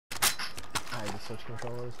switch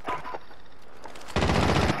controllers.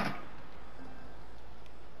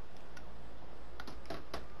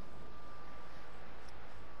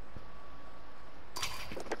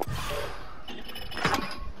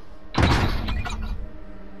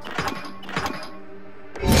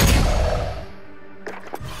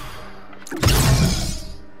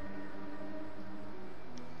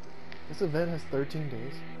 This event has 13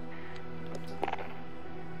 days.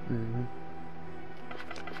 Mm-hmm.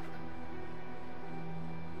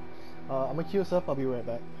 I'm gonna queue us up, I'll be right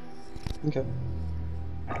back. Okay.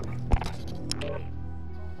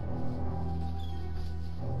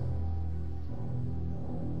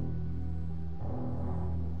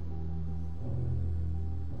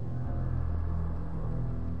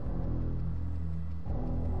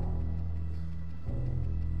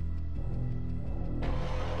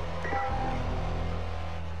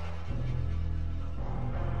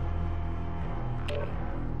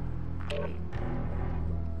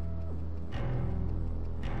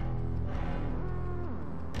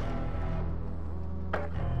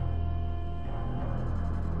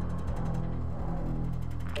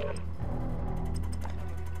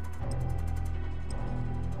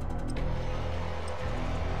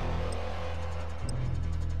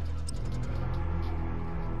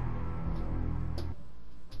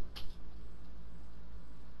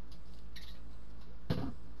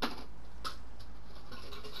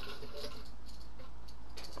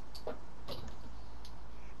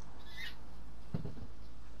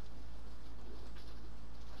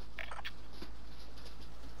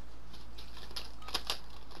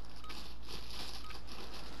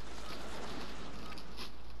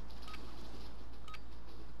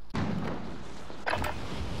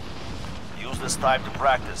 Use this time to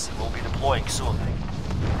practice. We'll be deploying soon.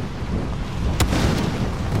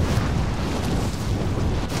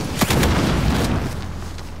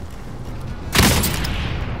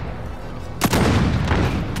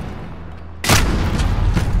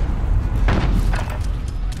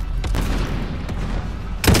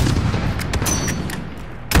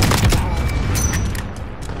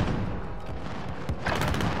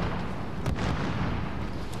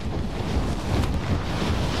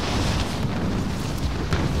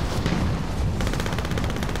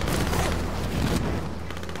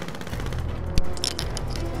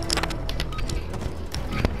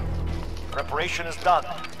 Preparation is done.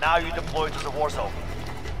 Now you deploy to the war zone.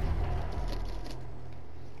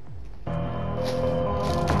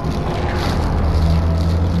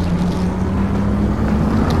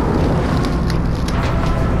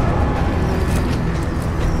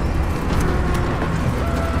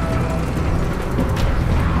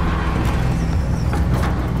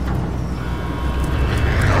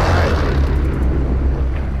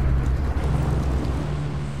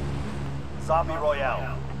 Zombie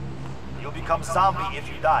Royale. You'll become zombie if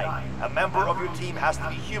you die. A member of your team has to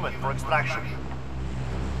be human for extraction.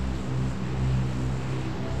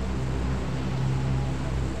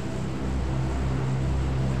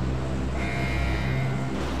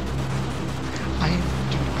 I'm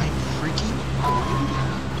freaking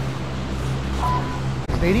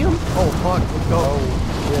Stadium? Oh fuck, let's go.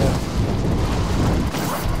 Oh, yeah.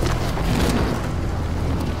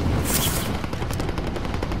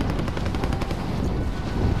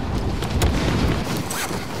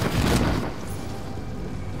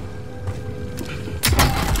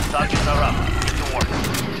 Targets are up. Get to work.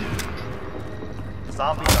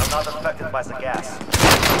 Zombies are not affected by the gas.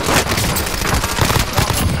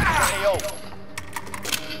 AO.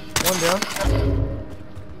 One down.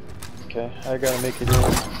 Okay, I gotta make it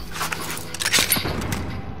in.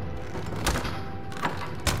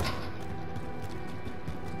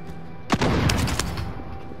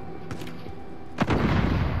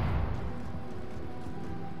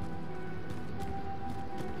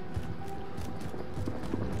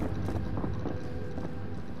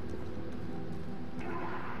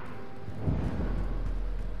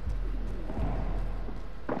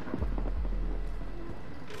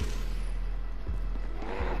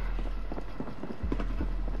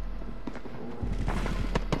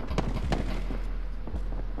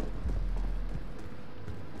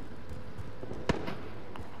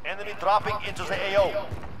 Enemy dropping into the AO.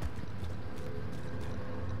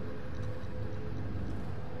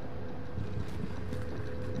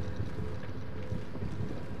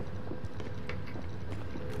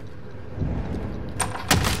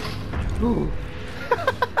 Ooh.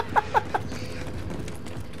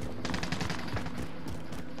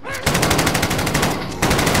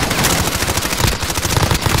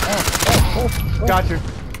 Oh. Got you.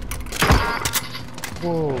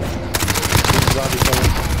 Whoa. Zombie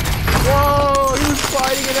coming. Whoa, he was flying.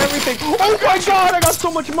 fighting and everything. Oh my god, I got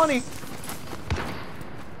so much money.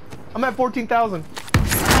 I'm at 14,000.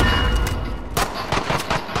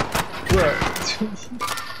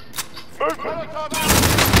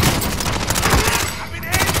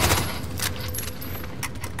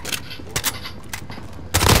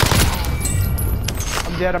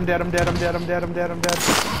 I'm dead, I'm dead, I'm dead, I'm dead, I'm dead, I'm dead, I'm dead.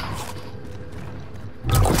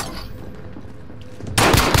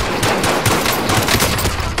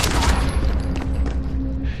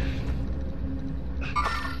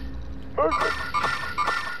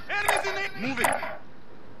 Moving.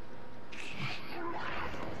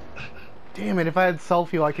 Damn it, if I had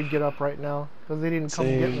self-heal I could get up right now. Because they didn't come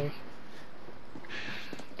get me.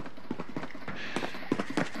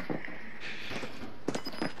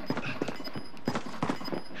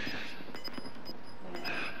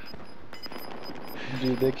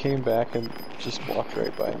 Dude, they came back and just walked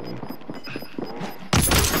right by me.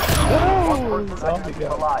 Oh, zombie guy.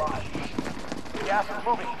 Alive. Gas is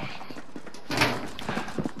moving.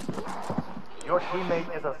 Your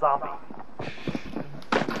teammate is a zombie.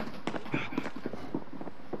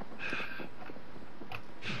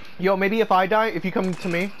 Yo, maybe if I die, if you come to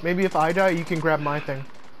me, maybe if I die, you can grab my thing.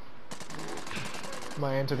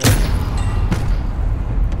 My antidote. You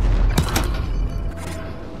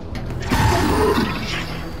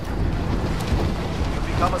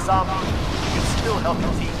become a zombie. You can still help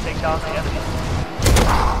your team take down the enemy.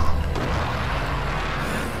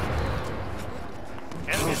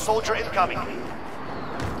 Enemy soldier incoming.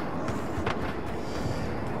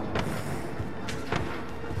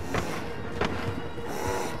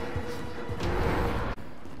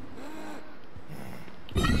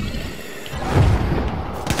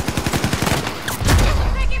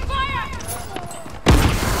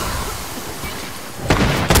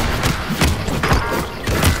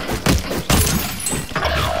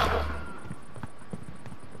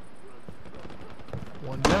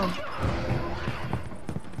 One down.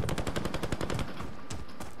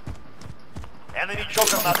 Enemy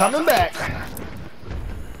juggernaut Coming back.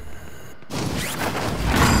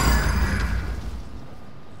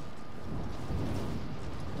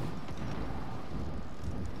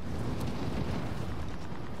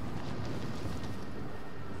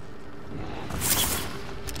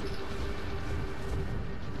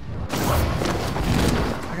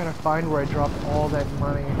 I gotta find where I dropped all that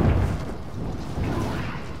money.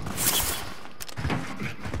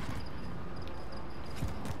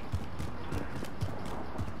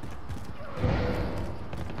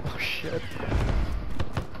 Oh shit.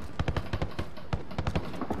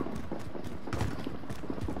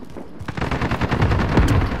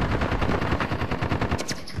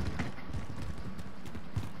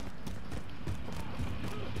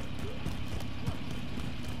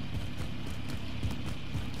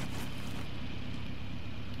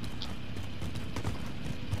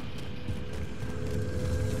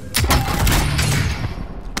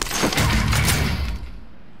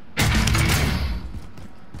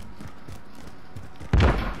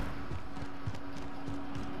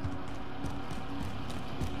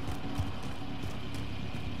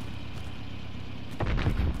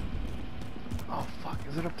 Oh fuck,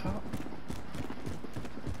 is it up top?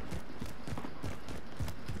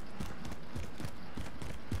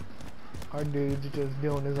 Our dude's just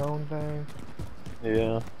doing his own thing.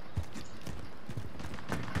 Yeah.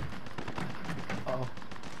 Oh.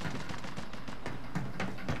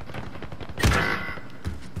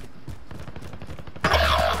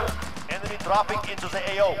 Enemy dropping into the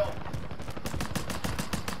AO.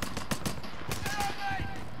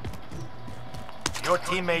 Your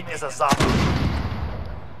teammate is a zombie.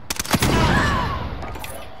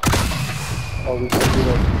 Oh, we can do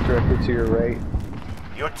that directly to your right.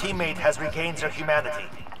 Your teammate has regained their humanity.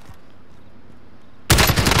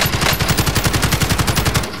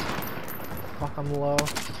 Fuck, I'm low.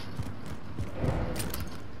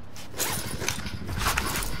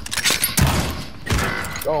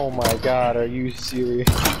 Oh my god, are you serious?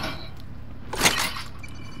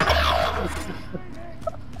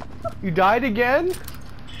 You died again?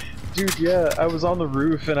 Dude, yeah, I was on the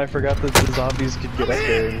roof and I forgot that the zombies could get up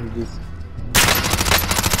there and he just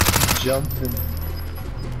jumped and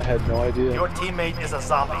I had no idea. Your teammate is a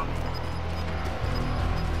zombie.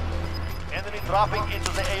 Enemy dropping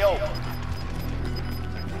into the AO.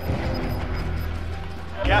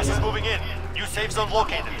 Gas is moving in. New safe zone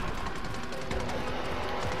located.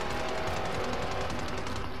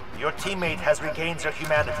 Your teammate has regained their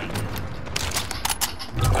humanity.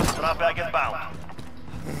 Drop back inbound.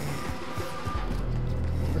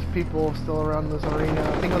 There's people still around this arena.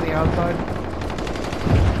 I think on the outside.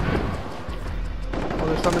 Oh,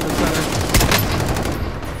 there's some in the center.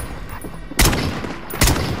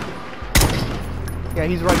 Yeah,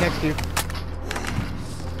 he's right next to you.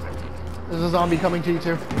 There's a zombie coming to you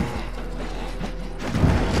too.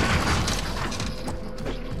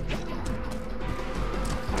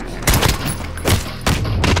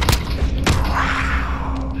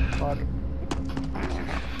 Fuck.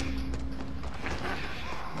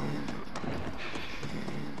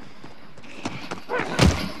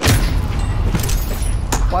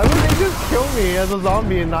 Why would they just kill me as a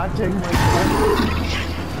zombie and not take my stuff?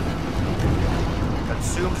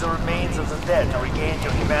 Consumes the remains of the dead to regain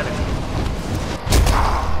your humanity.